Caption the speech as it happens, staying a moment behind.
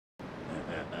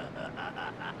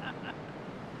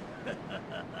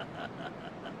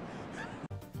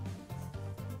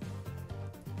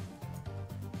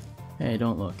Hey,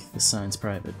 don't look. This sign's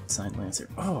private. Signed Lancer.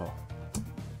 Oh!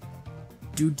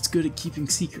 Dude's good at keeping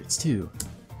secrets, too.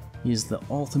 He's the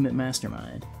ultimate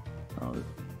mastermind. Oh,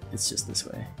 it's just this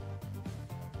way.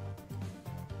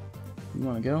 You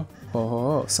wanna go?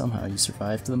 Oh, somehow you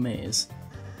survived the maze.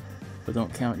 But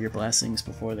don't count your blessings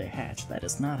before they hatch. That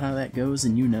is not how that goes,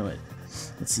 and you know it.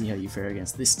 Let's see how you fare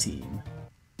against this team.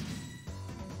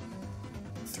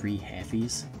 3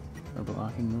 halfies are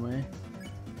blocking the way.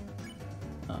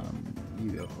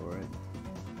 You go for it.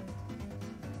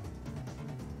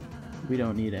 We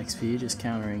don't need XP,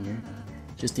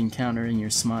 just encountering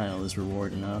your smile is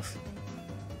reward enough.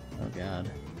 Oh god.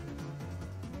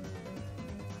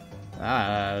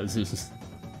 Ah.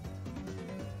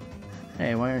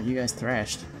 Hey, why aren't you guys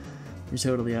thrashed? You're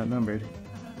totally outnumbered.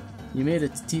 You made a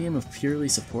team of purely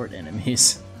support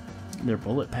enemies. Their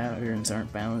bullet patterns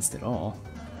aren't balanced at all.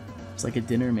 It's like a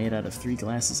dinner made out of 3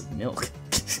 glasses of milk.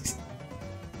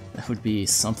 That would be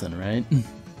something, right?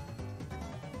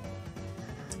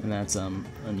 And that's,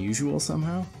 unusual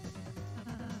somehow?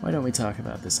 Why don't we talk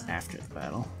about this after the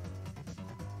battle?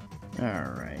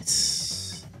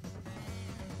 Alright.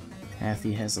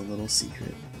 Kathy has a little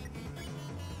secret.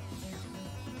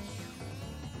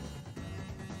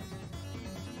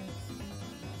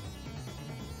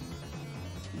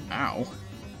 Ow!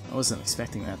 I wasn't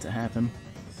expecting that to happen.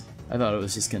 I thought it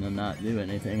was just gonna not do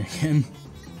anything again.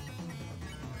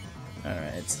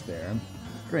 Alright, it's fair.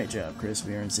 Great job, Chris.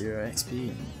 We earned 0 XP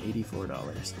and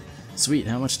 $84. Sweet,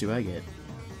 how much do I get?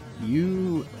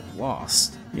 You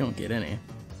lost. You don't get any.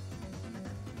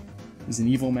 He's an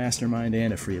evil mastermind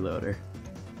and a freeloader.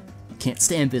 I can't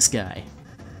stand this guy.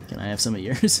 Can I have some of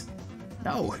yours?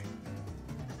 No!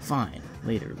 Fine.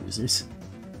 Later, losers.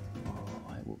 Oh,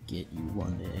 I will get you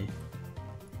one day.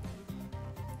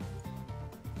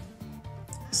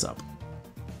 Sup?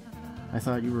 I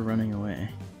thought you were running away.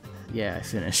 Yeah, I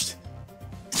finished.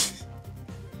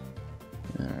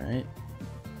 Alright.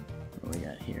 What do we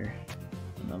got here?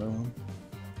 Another one?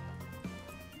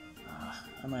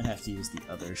 I might have to use the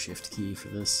other shift key for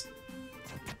this.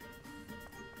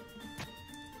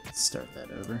 Let's start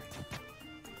that over.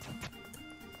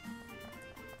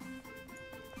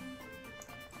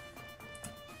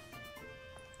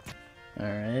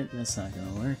 Alright, that's not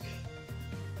gonna work.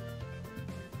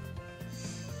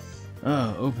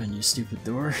 Oh, open, you stupid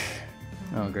door.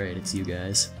 Oh great, it's you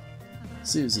guys.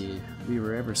 Susie, we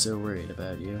were ever so worried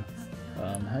about you.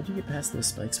 How'd you get past those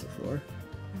spikes before?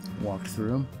 Walked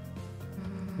through them?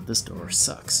 But this door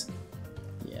sucks.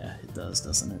 Yeah, it does,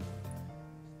 doesn't it?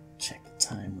 Check the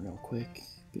time real quick.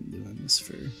 Been doing this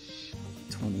for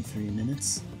 23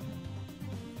 minutes.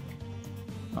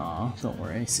 Aw, don't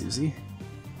worry, Susie.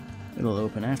 It'll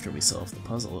open after we solve the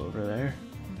puzzle over there.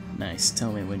 Nice,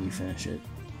 tell me when you finish it.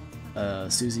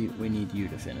 Susie, we need you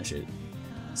to finish it.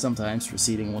 Sometimes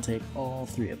proceeding will take all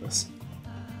 3 of us.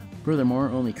 Furthermore,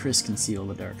 only Chris can seal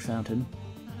the dark fountain,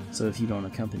 so if you don't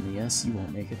accompany us, you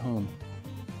won't make it home.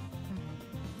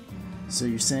 So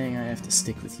you're saying I have to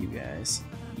stick with you guys?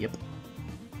 Yep.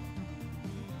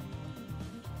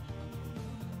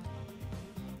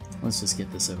 Let's just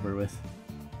get this over with.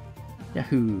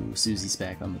 Yahoo! Susie's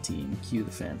back on the team. Cue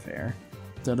the fanfare.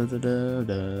 Da da da da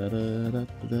da da da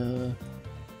da.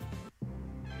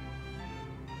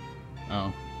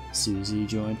 Oh, Susie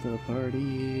joined the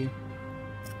party.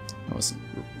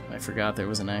 I forgot there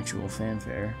was an actual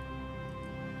fanfare.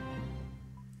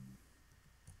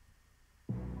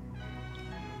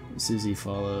 Susie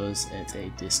follows at a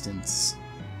distance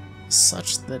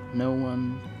such that no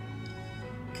one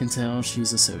can tell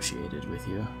she's associated with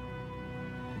you.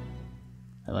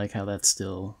 I like how that's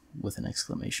still with an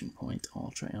exclamation point,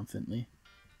 all triumphantly.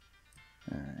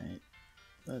 Alright,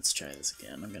 let's try this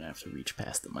again. I'm gonna have to reach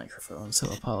past the microphone,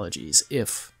 so apologies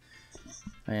if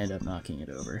I end up knocking it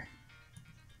over.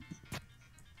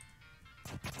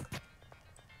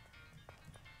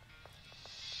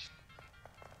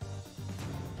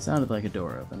 Sounded like a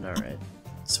door opened, alright.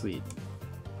 Sweet.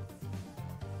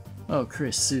 Oh,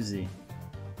 Chris, Susie.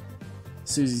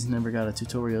 Susie's never got a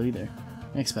tutorial either.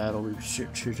 Next battle,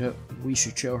 we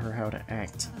should show her how to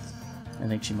act. I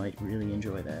think she might really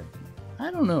enjoy that.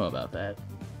 I don't know about that.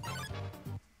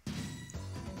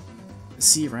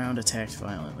 See round attacked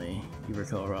violently. You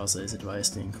recall Rosalie's advice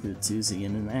to include Susie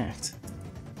in an act.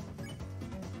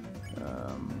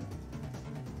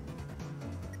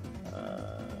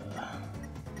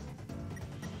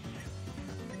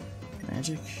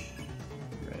 Magic?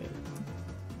 Right.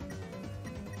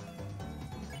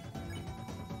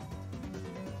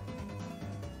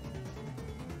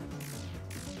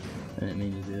 didn't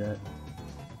mean to do that.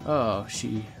 Oh,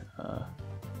 she,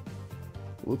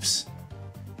 whoops.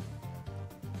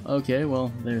 Okay,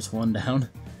 well, there's one down.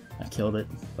 I killed it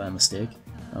by mistake.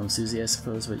 Susie, I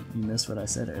suppose you missed what I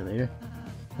said earlier.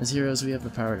 As heroes, we have the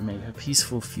power to make a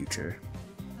peaceful future.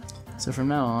 So from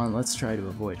now on, let's try to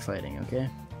avoid fighting, okay?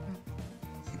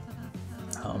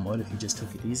 What if you just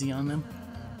took it easy on them?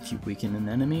 If you weaken an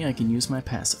enemy, I can use my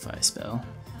pacify spell,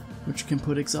 which can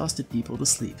put exhausted people to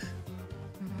sleep.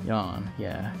 Yawn.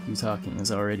 Yeah, you talking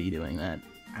is already doing that.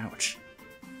 Ouch.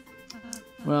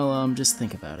 Well, just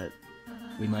think about it.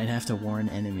 We might have to warn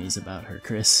enemies about her,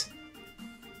 Chris.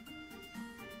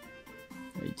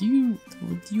 Do you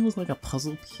look like a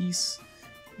puzzle piece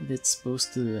that's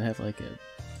supposed to have like a...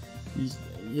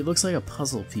 It looks like a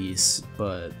puzzle piece,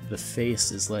 but the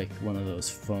face is like one of those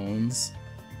phones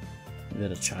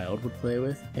that a child would play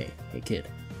with. Hey kid.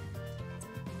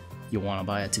 You wanna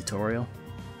buy a tutorial?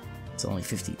 It's only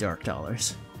 $50 dark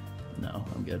dollars. No,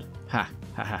 I'm good. Ha!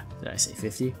 Did I say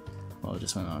 50? Well, it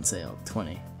just went on sale.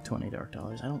 20 dark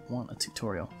dollars. I don't want a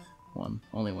tutorial.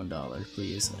 Only $1,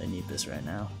 please. I need this right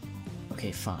now.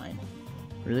 Okay, fine.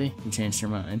 Really? You changed your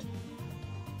mind?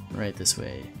 Right this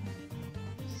way.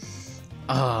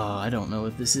 Oh, I don't know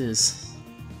what this is.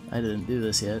 I didn't do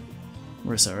this yet.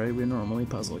 We're sorry, we're normally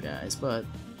puzzle guys, but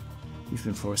we've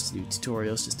been forced to do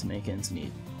tutorials just to make ends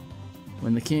meet.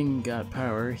 When the king got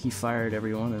power, he fired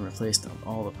everyone and replaced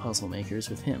all the puzzle makers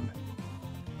with him.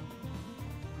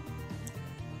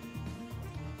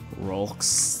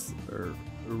 Rolks, or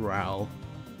Raoul's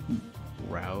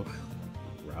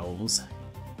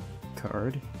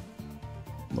card.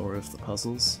 Lore of the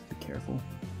puzzles, be careful.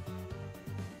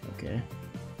 Okay.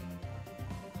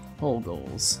 Whole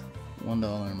goals.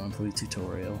 $1 monthly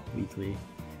tutorial, weekly.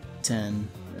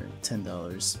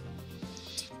 $10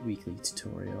 weekly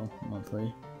tutorial,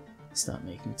 monthly. Stop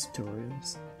making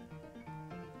tutorials.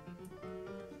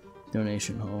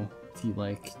 Donation hole. If you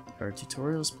like our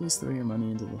tutorials, please throw your money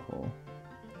into the hole.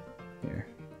 Here.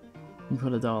 You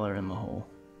put $1 in the hole.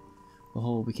 The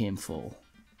hole became full.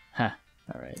 Ha!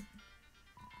 Alright.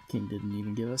 King didn't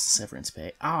even give us severance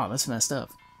pay. Ah, that's messed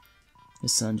up.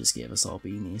 His son just gave us all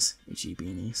beanies. HE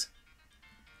beanies.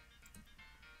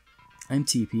 I'm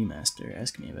TP Master.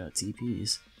 Ask me about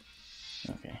TPs.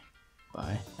 Okay.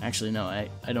 Bye. Actually, no, I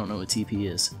don't know what TP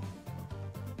is.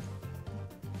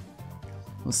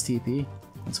 What's TP?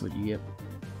 That's what you get.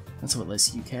 That's what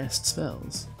lets you cast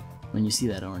spells. When you see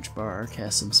that orange bar,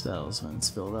 cast some spells when it's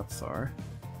filled up far.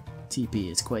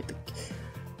 TP is quite the...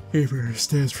 Paper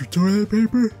stands for toilet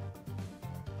paper?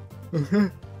 Okay.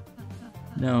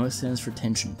 No, it stands for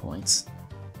tension points.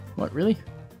 What, really?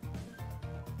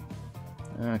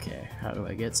 Okay, how do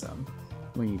I get some?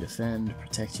 When you defend,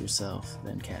 protect yourself,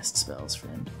 then cast spells,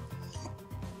 friend.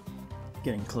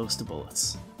 Getting close to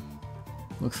bullets.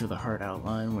 Look for the heart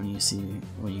outline when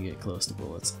you get close to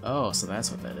bullets. Oh, so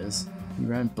that's what that is. You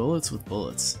rhyme bullets with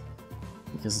bullets.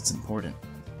 Because it's important.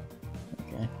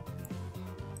 Okay.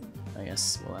 I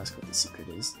guess we'll ask what the secret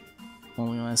is.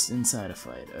 Only lasts inside a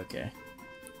fight. Okay.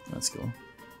 That's cool.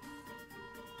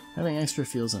 Having extra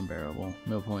feels unbearable.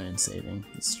 No point in saving.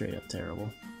 It's straight up terrible.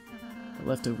 The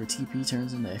leftover TP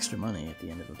turns into extra money at the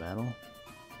end of a battle.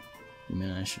 You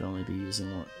mean I should only be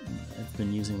using one? I've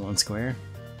been using one square?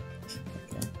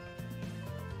 Okay.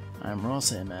 I'm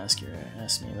Ralsei Masker.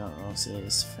 Ask me about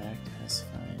Ralsei's fact.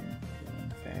 Pacifying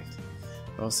fact.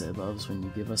 Ralsei loves when you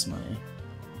give us money.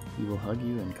 He will hug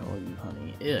you and call you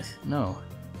honey. Ugh, no.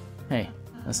 Hey,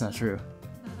 that's not true.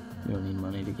 You don't need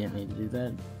money to get me to do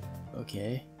that?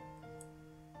 Okay.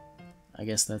 I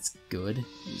guess that's good.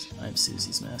 I'm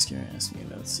Susie's Masker. Ask me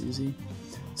about Susie.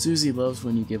 Susie loves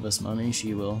when you give us money.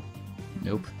 She will...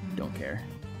 Nope, don't care.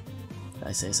 Did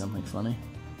I say something funny?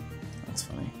 That's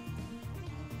funny.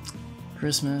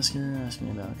 Chris Masker. Ask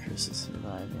me about Chris's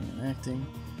surviving and acting.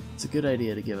 It's a good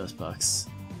idea to give us bucks.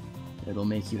 It'll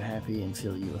make you happy and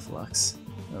fill you with lux.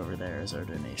 Over there is our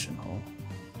donation hole.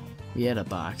 We had a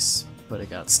box, but it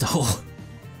got stole.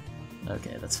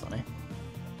 Okay, that's funny.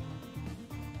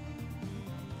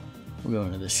 We'll go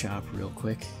into the shop real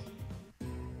quick.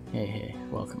 Hey,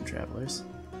 welcome travelers.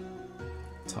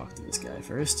 Talk to this guy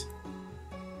first.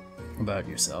 About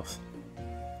yourself.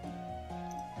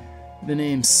 The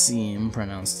name Seam,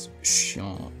 pronounced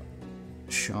Sham.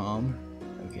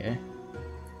 Okay.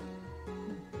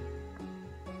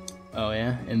 Oh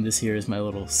yeah, and this here is my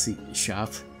little shop.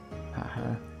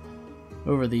 Haha.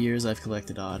 Over the years I've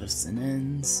collected odds and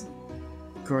ends.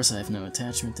 Of course I have no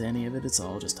attachment to any of it, it's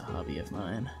all just a hobby of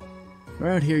mine.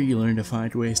 Around here you learn to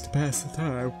find ways to pass the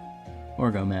time.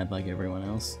 Or go mad like everyone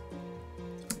else.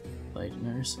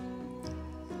 Lighteners.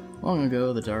 Long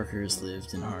ago, the Darkers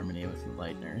lived in harmony with the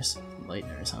Lightners.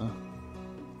 Lightners, huh?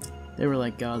 They were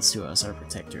like gods to us, our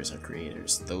protectors, our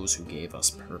creators, those who gave us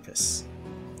purpose.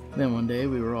 Then one day,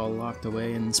 we were all locked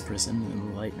away in this prison, and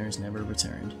the Lightners never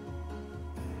returned.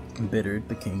 Embittered,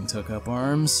 the king took up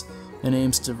arms and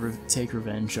aims to take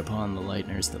revenge upon the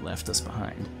Lightners that left us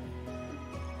behind.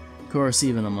 Of course,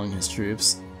 even among his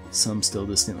troops, some still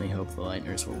distantly hope the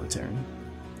Lightners will return.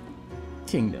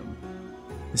 Kingdom.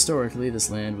 Historically,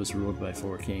 this land was ruled by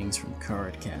 4 kings from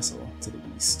Card Castle to the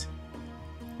east.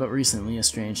 But recently, a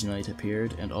strange knight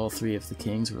appeared, and all 3 of the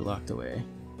kings were locked away.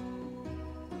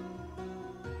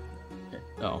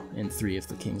 Oh, and 3 of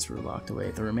the kings were locked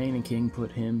away. The remaining king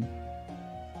put him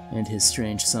and his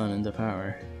strange son into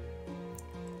power.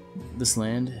 This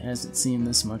land hasn't seen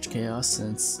this much chaos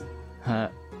since...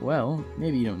 well,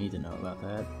 maybe you don't need to know about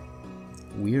that.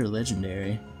 We're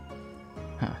legendary.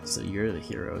 So you're the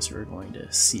heroes who are going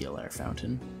to seal our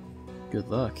fountain. Good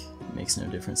luck. It makes no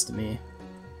difference to me.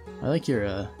 I like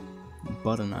your,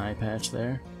 button eye patch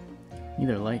there.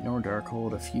 Neither light nor dark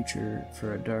hold a future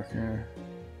for a darkener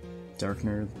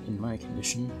in my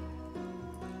condition.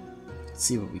 Let's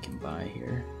see what we can buy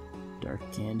here. Dark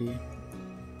candy.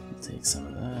 We'll take some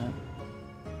of that.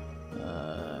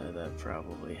 That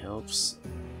probably helps.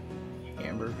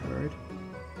 Amber card.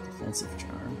 Defensive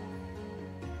charm.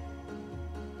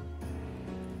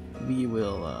 We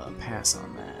will pass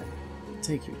on that.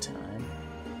 Take your time.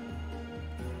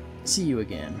 See you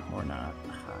again, or not.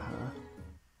 Haha.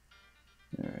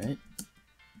 Alright.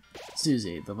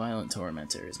 Susie, the violent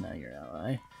tormentor, is now your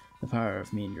ally. The power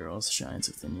of mean girls shines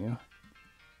within you.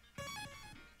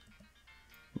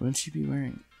 Wouldn't she be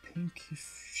wearing pink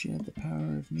if she had the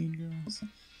power of mean girls?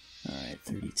 Alright,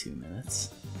 32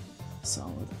 minutes.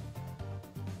 Solid.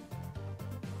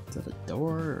 Is that a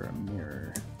door or a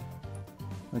mirror?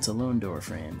 It's a lone door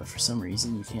frame, but for some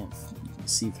reason you can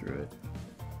see through it.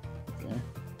 Okay.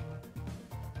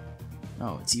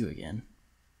 Oh, it's you again.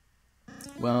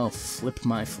 Well, flip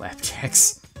my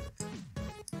flapjacks.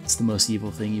 It's the most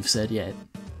evil thing you've said yet.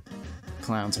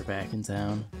 Clowns are back in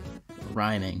town.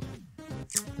 Rhyming.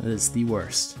 That is the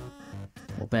worst.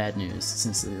 Well, bad news.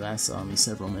 Since they last saw me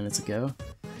several minutes ago,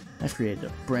 I've created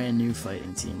a brand new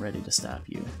fighting team ready to stop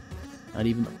you. Not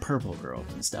even the purple girl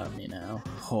can stop me now.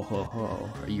 Ho ho ho.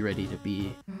 Are you ready to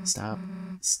be... Stop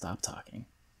talking.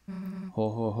 Ho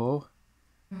ho ho.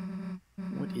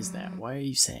 What is that? Why are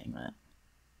you saying that?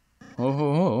 Ho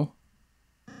ho ho.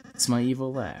 It's my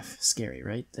evil laugh. Scary,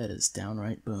 right? That is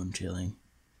downright bone-chilling.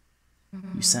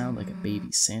 You sound like a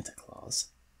baby Santa Claus.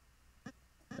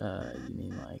 You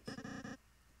mean like...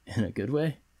 in a good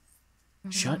way?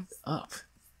 Shut up.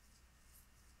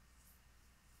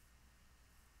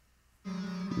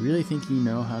 You really think you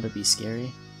know how to be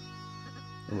scary?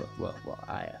 Well,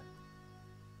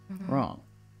 wrong.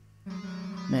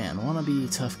 Man,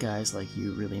 wannabe tough guys like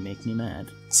you really make me mad.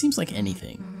 It seems like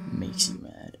anything makes you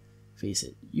mad. Face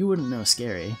it, you wouldn't know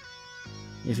scary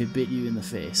if it bit you in the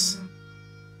face.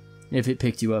 If it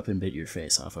picked you up and bit your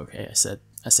face off. Okay, I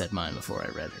said mine before I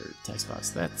read her text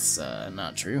box. That's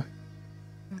not true.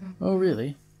 Oh,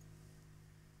 really?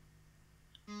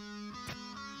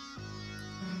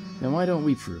 Then why don't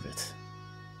we prove it?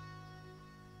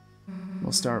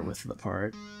 We'll start with the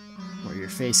part where your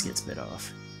face gets bit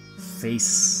off.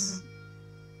 Face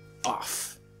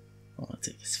off. I want to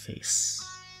take his face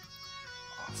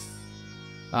off.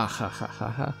 Ah ha ha ha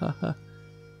ha ha ha.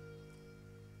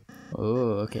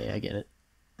 Oh, okay, I get it.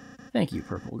 Thank you,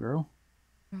 purple girl.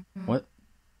 What?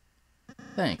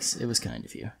 Thanks, it was kind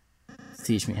of you. To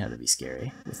teach me how to be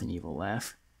scary with an evil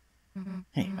laugh.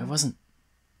 Hey, I wasn't...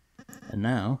 And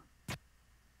now...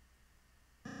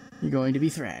 you're going to be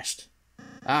thrashed.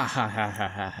 Ah ha ha ha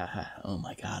ha ha ha. Oh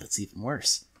my god, it's even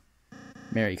worse.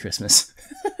 Merry Christmas.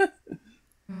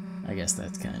 I guess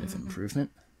that's kind of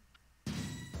improvement.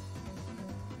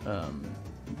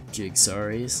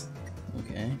 Jigsaries.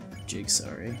 Okay,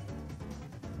 Jigsary.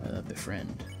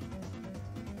 Befriend.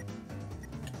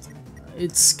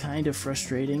 It's kind of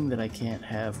frustrating that I can't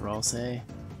have Ralsei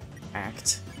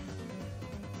act.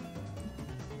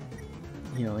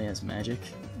 He only has magic.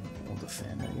 We'll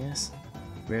defend, I guess.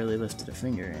 Barely lifted a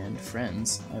finger, and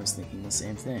friends. I was thinking the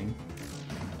same thing.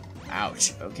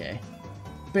 Ouch, okay.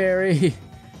 Barry!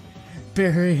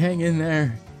 Barry, hang in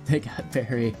there! They got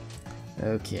Barry.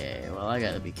 Okay, well I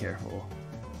gotta be careful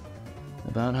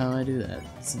about how I do that,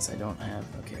 since I don't have...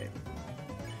 Okay.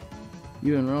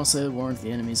 You and Ralsei warned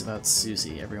the enemies about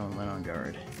Susie. Everyone went on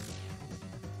guard.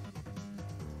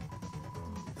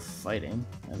 Fighting.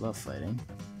 I love fighting.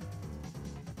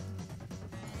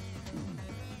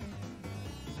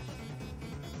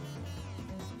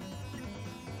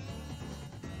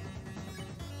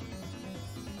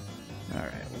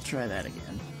 I'll try that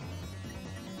again.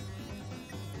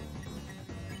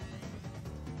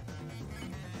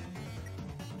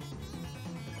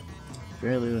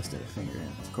 Barely lifted a finger, and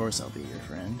of course I'll be your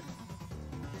friend.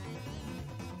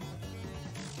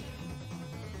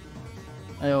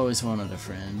 I always wanted a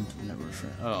friend, never a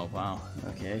friend. Oh, wow.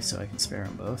 Okay, so I can spare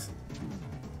them both.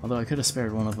 Although I could have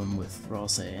spared one of them with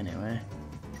Ralse anyway.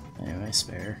 Anyway,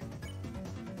 spare.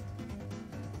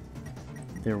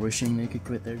 They're wishing they could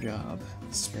quit their job.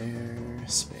 Spare,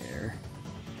 spare.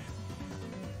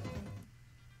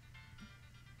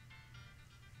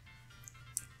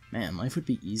 Man, life would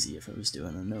be easy if I was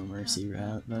doing a no mercy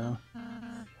route, though.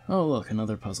 Oh, look,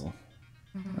 another puzzle.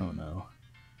 Oh no.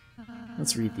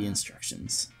 Let's read the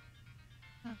instructions.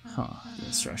 Huh, the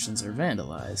instructions are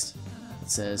vandalized. It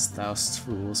says, "Thou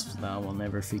fools, thou will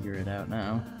never figure it out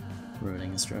now."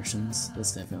 Ruining instructions.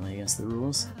 That's definitely against the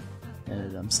rules.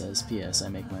 Edit says, "P.S. I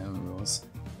make my own rules."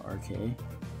 RK.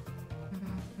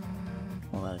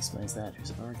 Well, that explains that.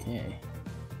 Who's RK?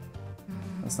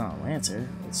 That's not a Lancer.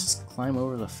 Let's just climb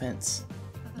over the fence.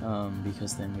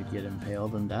 Because then we'd get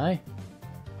impaled and die.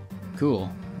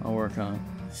 Cool. I'll work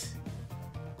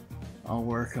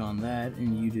on that,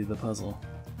 and you do the puzzle.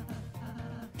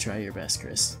 Try your best,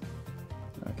 Chris.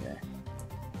 Okay.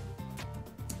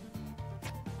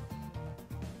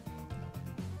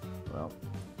 Well.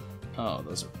 Oh,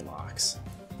 those are blocks.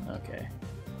 Okay.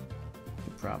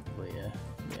 Could probably,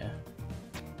 yeah.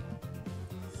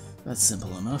 That's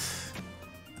simple enough.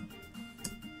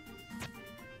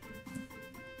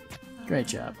 Great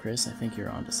job, Chris. I think you're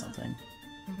onto something.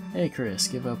 Hey, Chris,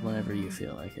 give up whenever you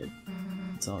feel like it.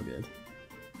 It's all good.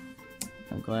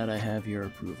 I'm glad I have your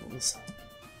approvals.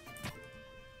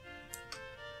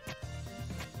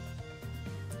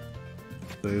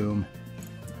 Boom.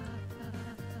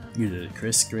 You did it,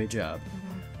 Chris. Great job.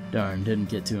 Darn, didn't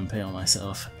get to impale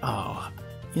myself. Oh,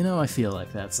 you know, I feel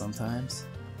like that sometimes.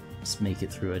 Just make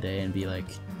it through a day and be like,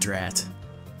 drat,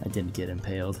 I didn't get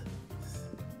impaled.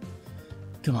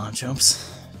 Come on,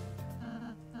 chumps.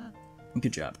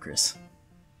 Good job, Chris.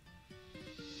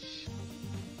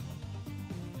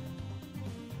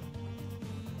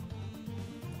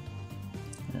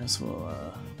 I guess we'll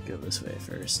go this way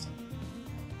first.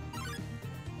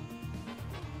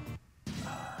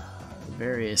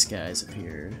 Various guys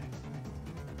appeared.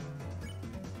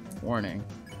 Warning.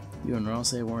 You and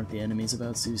Ralse warned the enemies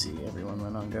about Susie. Everyone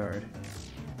went on guard.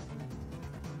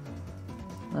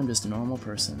 I'm just a normal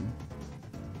person.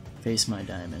 Face my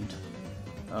diamond.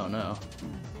 Oh no.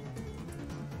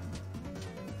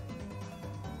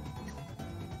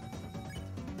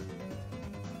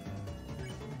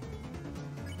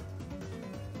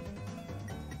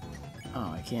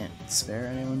 Oh, I can't spare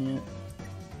anyone yet?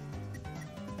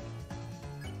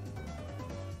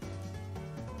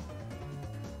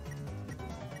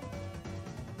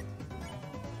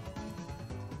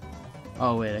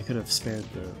 Oh wait, I could have spared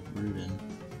the Rudin.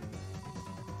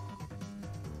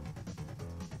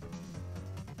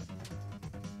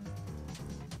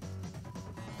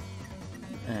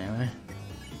 Anyway.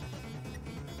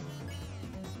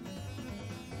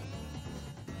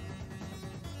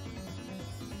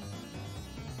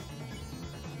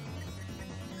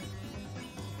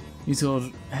 You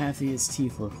told Happy its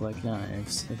teeth look like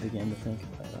knives. I began to think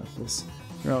about this.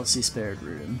 Or else he spared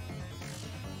Rudin.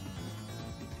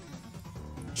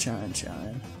 Shine,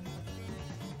 shine.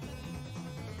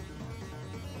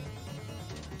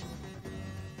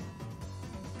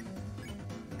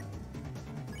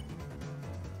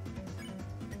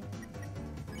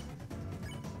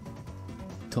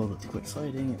 Told it to quit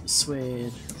fighting, it was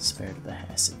swayed, spared the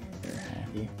Hassie, or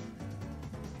Happy.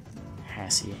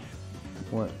 Hassie.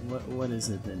 What is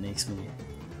it that makes me...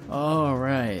 Oh,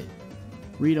 right.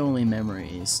 Read-only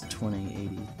memories,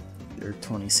 2080, or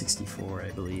 2064,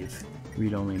 I believe.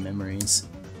 Read-only memories.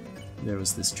 There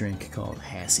was this drink called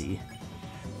Hassie,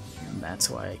 and that's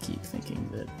why I keep thinking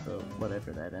that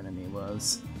whatever that enemy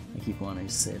was, I keep wanting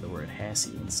to say the word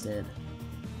Hassie instead.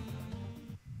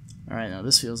 Alright, now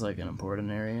this feels like an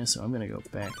important area, so I'm gonna go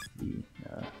back to the,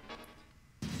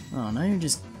 Oh, now you're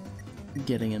just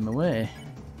getting in the way.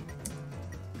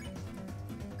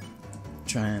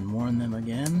 Try and warn them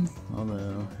again,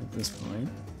 although at this point...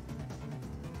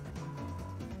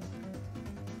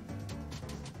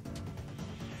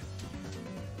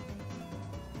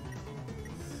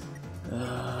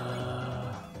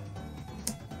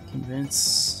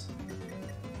 Convince...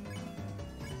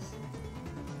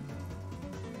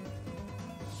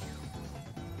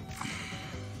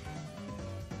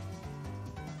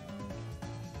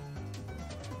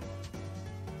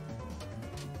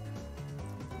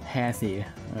 Hathy,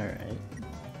 alright.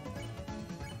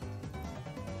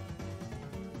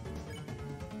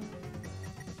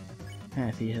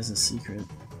 Happy has a secret.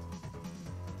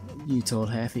 You told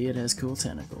Happy it has cool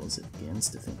tentacles. It begins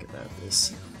to think about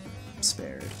this.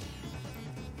 Spared.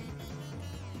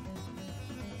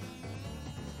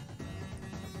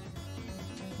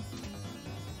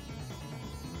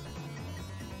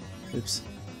 Oops.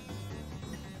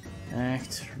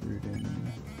 Act,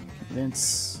 Rudin.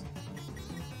 Convince.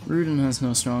 Rudin has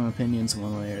no strong opinions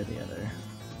one way or the other.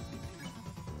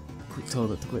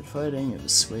 Told it to quit fighting, it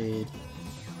was swayed.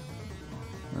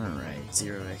 Alright,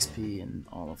 0 XP and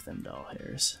all of them doll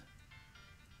hairs.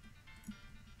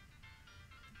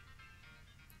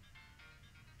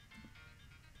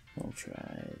 We'll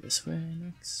try this way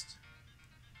next.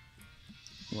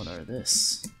 What are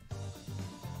this?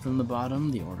 From the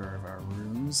bottom, the order of our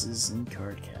rooms is in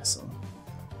Card Castle.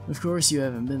 Of course, you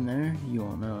haven't been there, you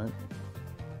won't know it.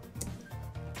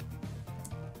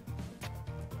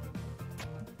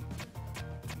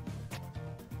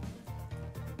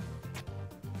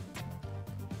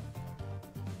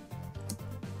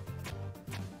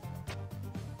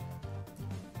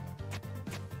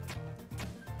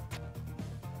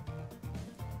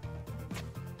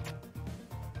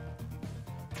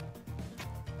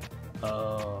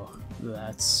 Oh,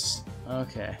 that's...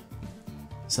 okay.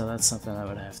 So that's something I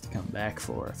would have to come back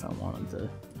for if I wanted to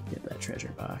get that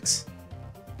treasure box.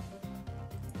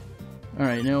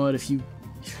 Alright, you know what, if you...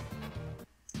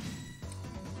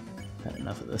 had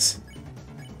enough of this.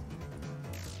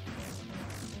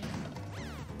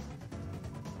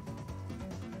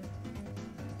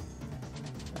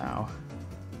 Ow.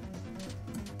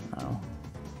 Ow.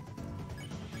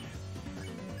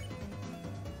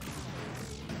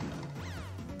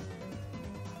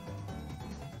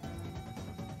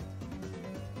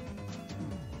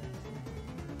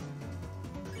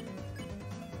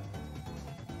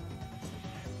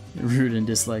 Rudin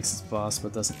dislikes his boss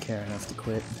but doesn't care enough to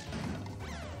quit.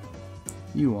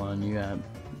 You won, you got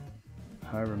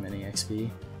however many XP.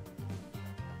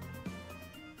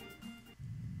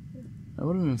 I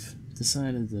wouldn't have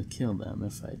decided to kill them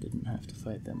if I didn't have to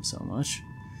fight them so much.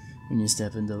 When you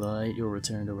step into the light, you'll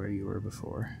return to where you were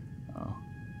before. Oh.